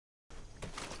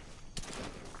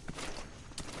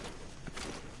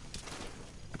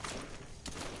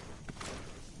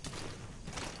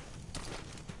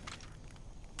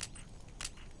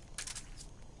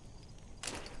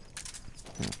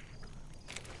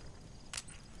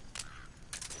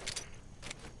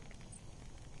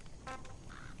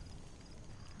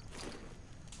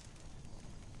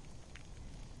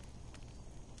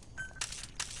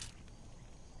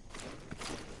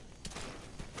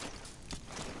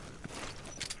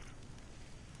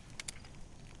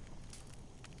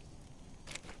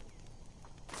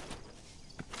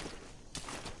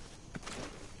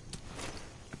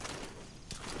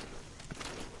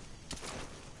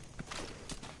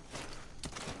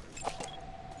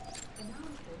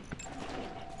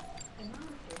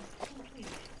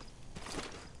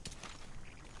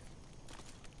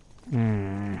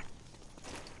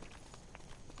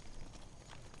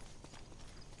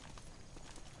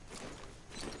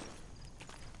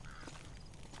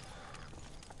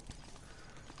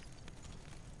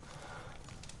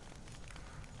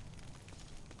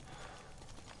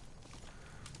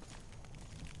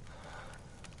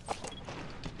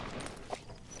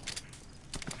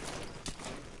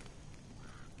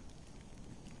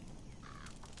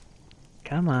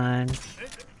Come on.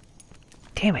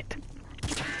 Damn it.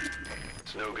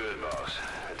 It's no good, boss.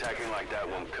 Attacking like that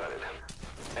won't cut it.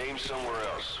 Aim somewhere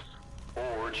else.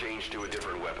 Or change to a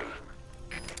different weapon.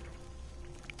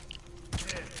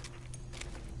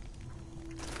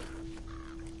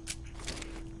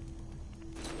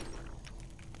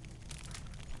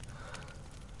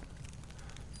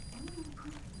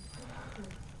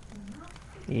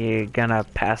 You gonna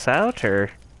pass out,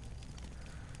 or?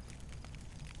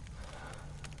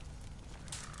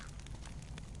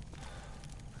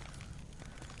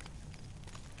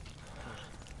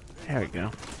 There we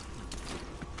go.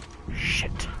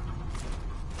 Shit.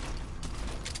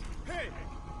 Hey!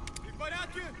 Ты в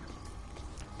порядке?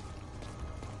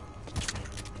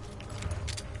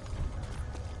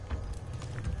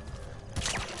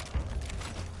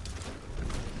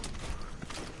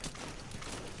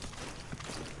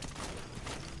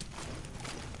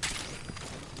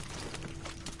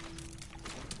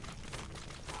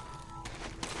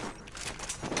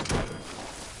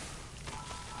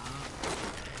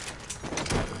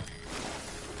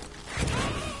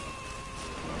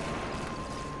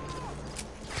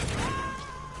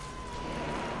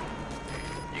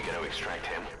 Extract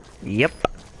him. Yep.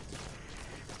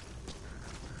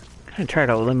 I'm gonna try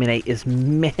to eliminate as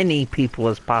many people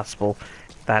as possible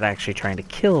without actually trying to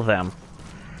kill them.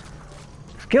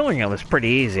 Killing them is pretty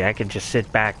easy. I could just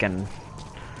sit back and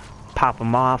pop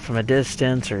them off from a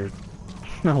distance, or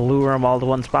lure them all to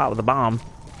one spot with a bomb.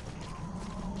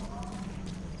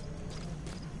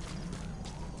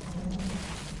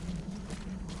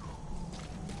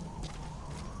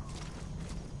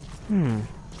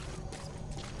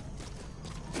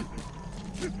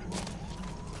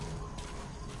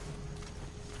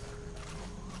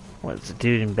 What's the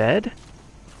dude in bed?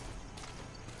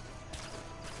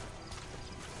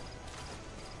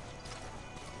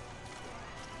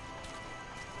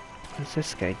 What's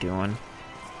this guy doing?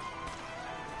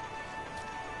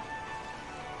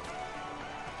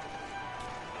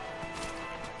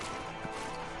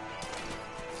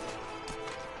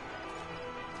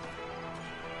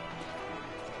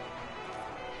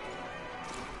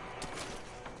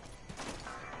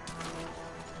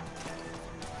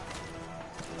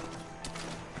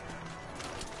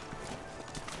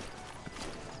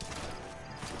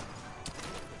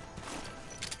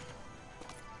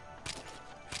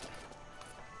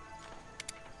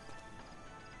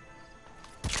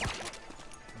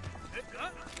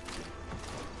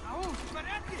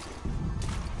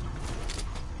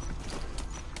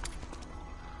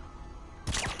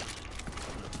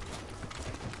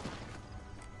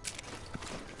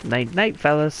 Night night,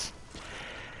 fellas.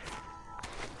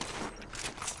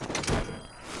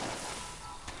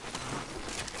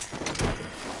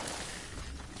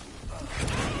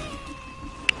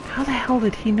 How the hell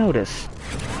did he notice?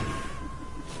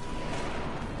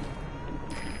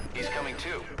 He's coming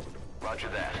too. Roger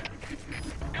that.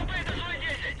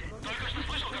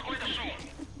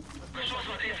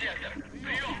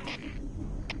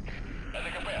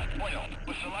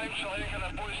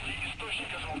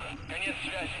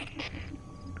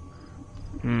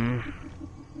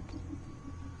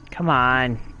 Come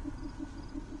on.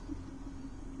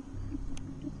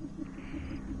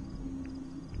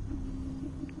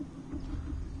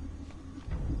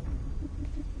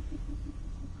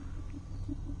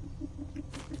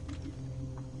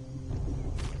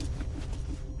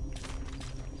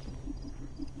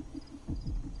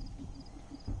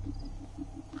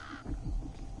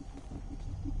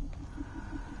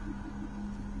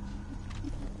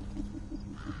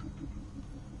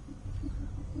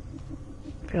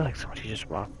 I feel like somebody just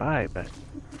walked by, but...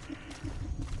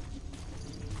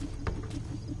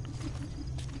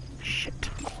 Shit.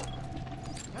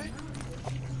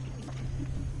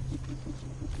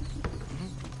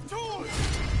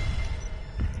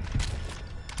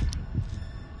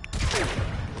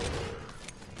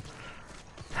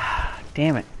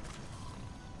 Damn it.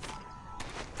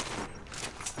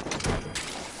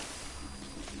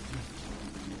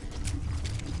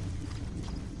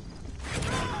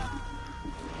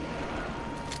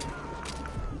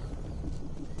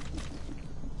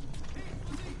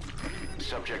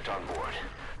 Subject on board.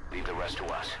 Leave the rest to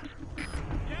us.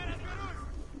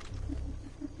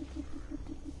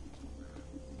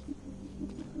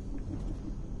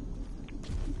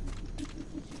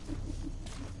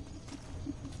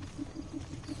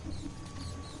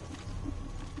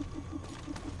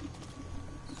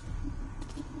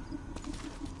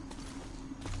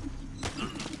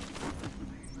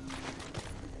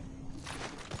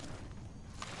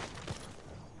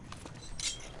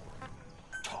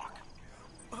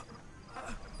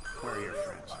 Where are your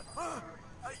friends?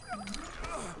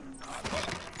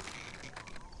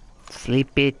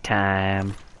 Sleepy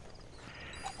time.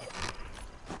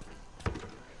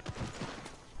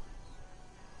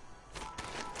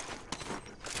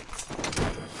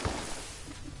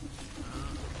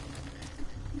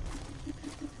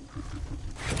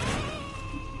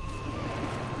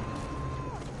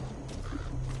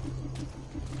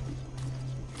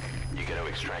 You gonna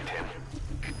extract him?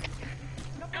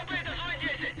 КП, это зона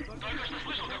 10. Только что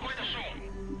слышал какой-то шум.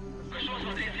 Прошу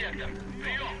осмотреть сектор.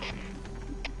 Прием.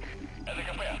 Это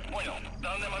КП, понял. В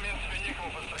данный момент тебе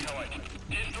некому подстраховать.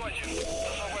 Действуй один. С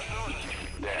особой осторожностью.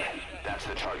 There. That's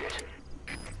the target.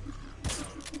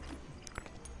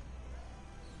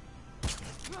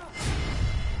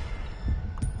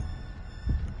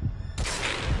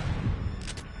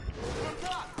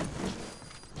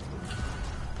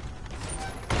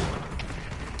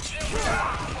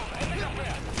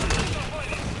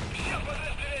 Всем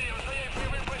подразделениям занять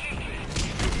боевые позиции.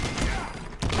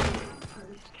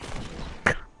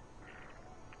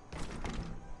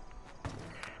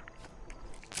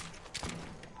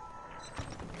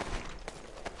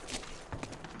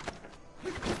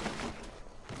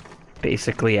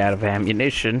 Basically out of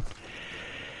ammunition.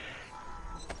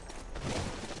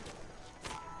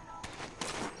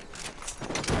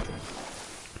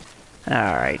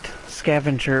 Alright.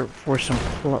 Scavenger for some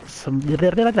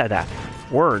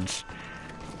words.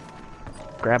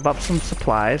 Grab up some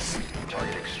supplies.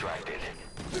 Target extracted.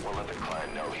 We'll let the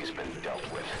client know he's been dealt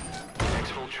with.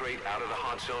 Exfiltrate out of the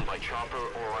hot zone by chopper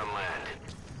or on land.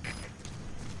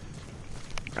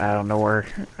 I don't know where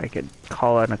I could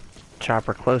call in a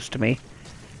chopper close to me.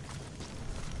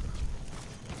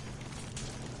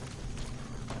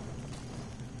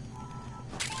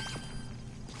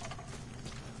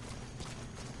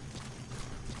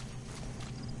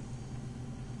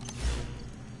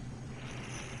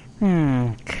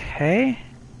 Okay.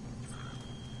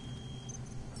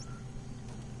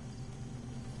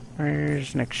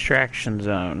 Where's an extraction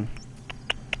zone?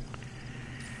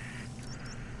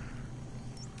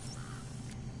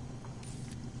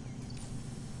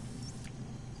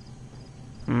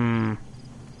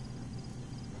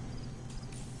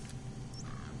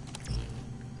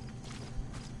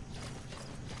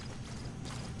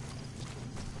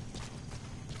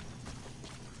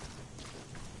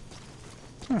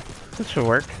 This should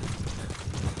work.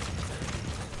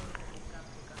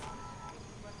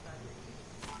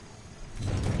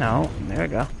 No, there we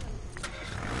go.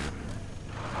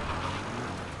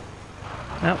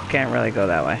 Nope, can't really go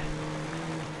that way.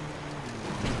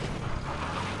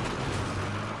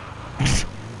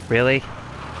 Really?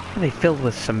 Are they filled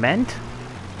with cement?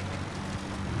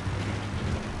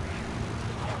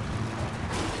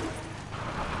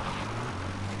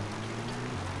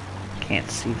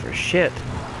 Can't see for shit.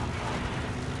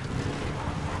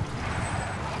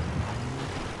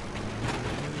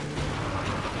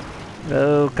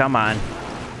 Oh, come on.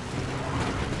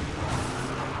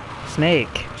 Snake,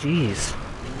 jeez.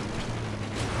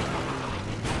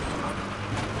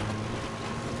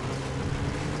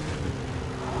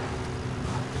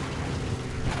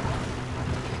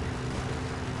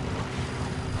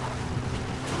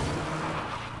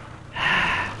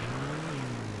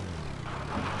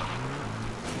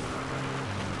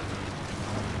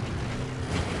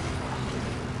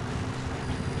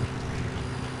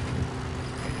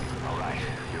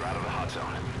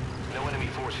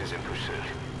 Forces in pursuit.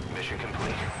 Mission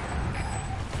complete.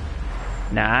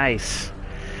 Nice.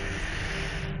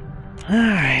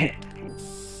 Alright.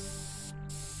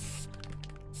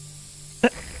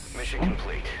 Mission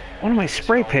complete. What am I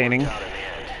spray painting?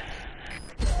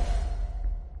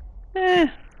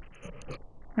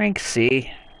 Rank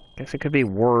C. Guess it could be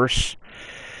worse.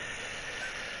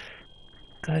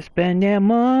 Gotta spend your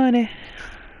money.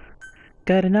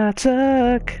 Gotta not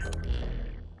suck.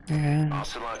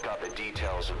 Ocelot got the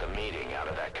details of the meeting out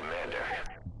of that commander.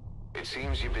 It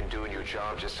seems you've been doing your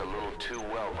job just a little too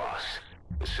well, boss.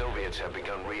 The Soviets have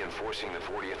begun reinforcing the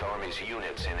 40th Army's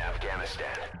units in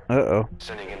Afghanistan. Uh-oh.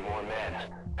 Sending in more men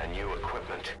and new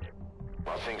equipment.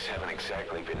 While things haven't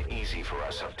exactly been easy for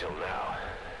us up till now,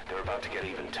 they're about to get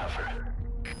even tougher.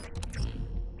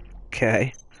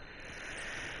 Okay.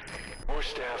 More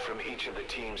staff from each of the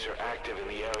teams are active in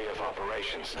the area of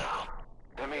operations now.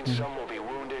 That means some will be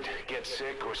wounded, get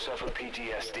sick, or suffer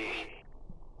PTSD.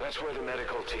 That's where the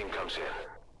medical team comes in.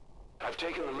 I've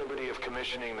taken the liberty of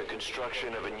commissioning the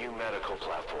construction of a new medical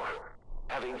platform.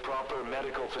 Having proper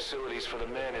medical facilities for the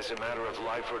men is a matter of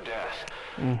life or death.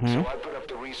 So I put up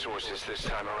the resources this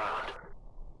time around.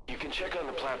 You can check on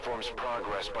the platform's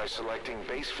progress by selecting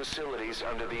base facilities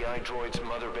under the iDroid's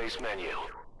mother base menu.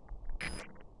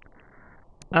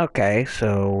 Okay,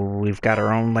 so we've got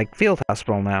our own, like, field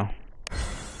hospital now.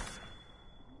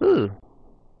 Ooh.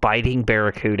 Biting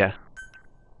barracuda.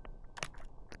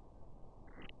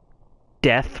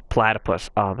 Death platypus.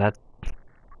 Oh, that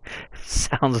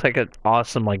sounds like an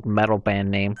awesome, like, metal band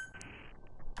name.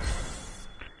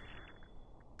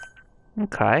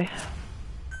 Okay.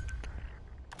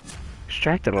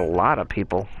 Extracted a lot of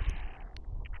people.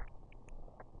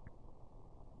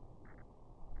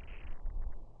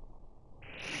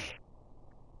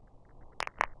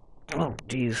 Oh,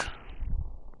 jeez.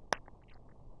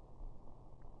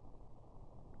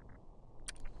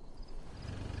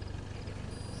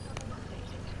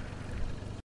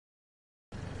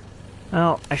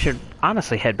 Well, I should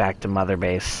honestly head back to Mother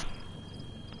Base.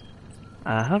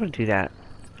 How to do that?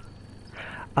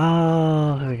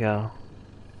 Oh, here we go.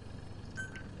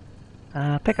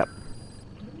 Pickup.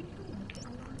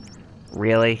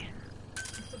 Really?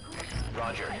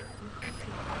 Roger.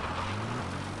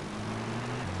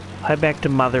 Head back to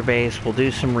Mother Base, we'll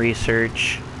do some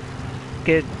research,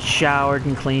 get showered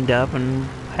and cleaned up, and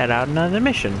head out on another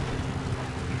mission.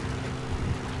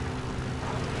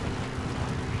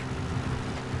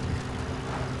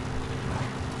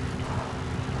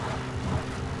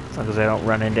 As long as I don't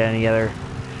run into any other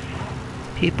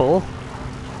people.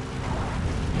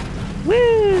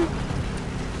 Woo!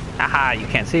 Haha, you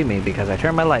can't see me because I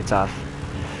turned my lights off.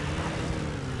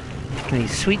 Taking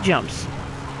these sweet jumps.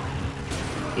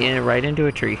 Right into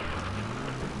a tree.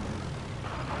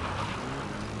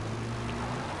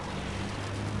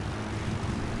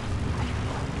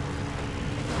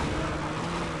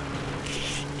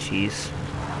 Jeez.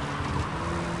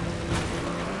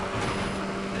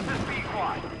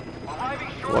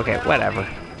 Okay, whatever.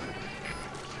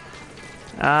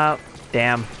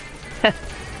 Damn.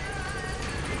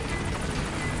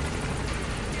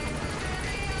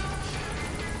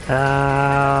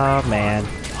 Oh, man.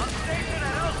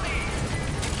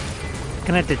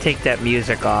 Gonna have to take that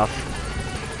music off.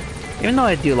 Even though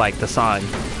I do like the song.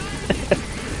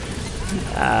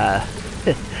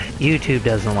 YouTube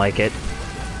doesn't like it.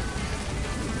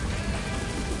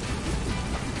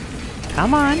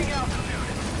 Come on.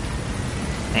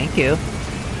 Thank you.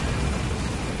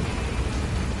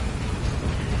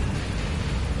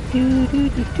 Do do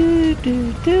do do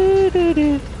do do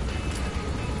do.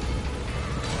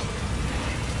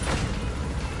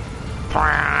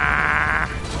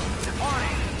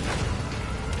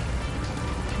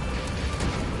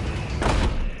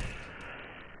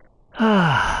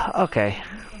 Okay.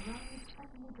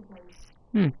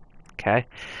 Okay.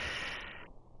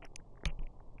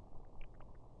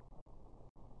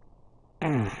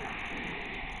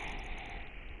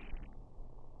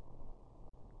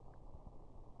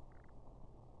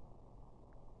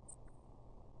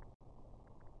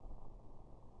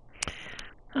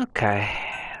 Okay.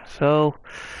 So,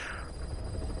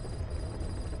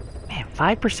 man,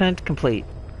 5% complete.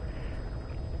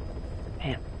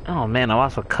 Man, oh man, I'm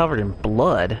also covered in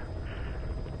blood.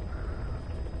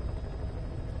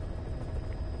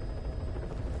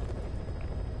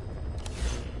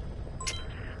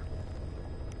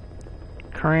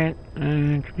 Current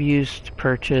can be used to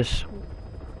purchase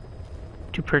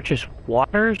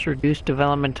waters, reduce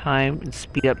development time, and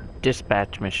speed up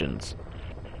dispatch missions.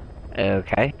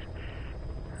 Okay.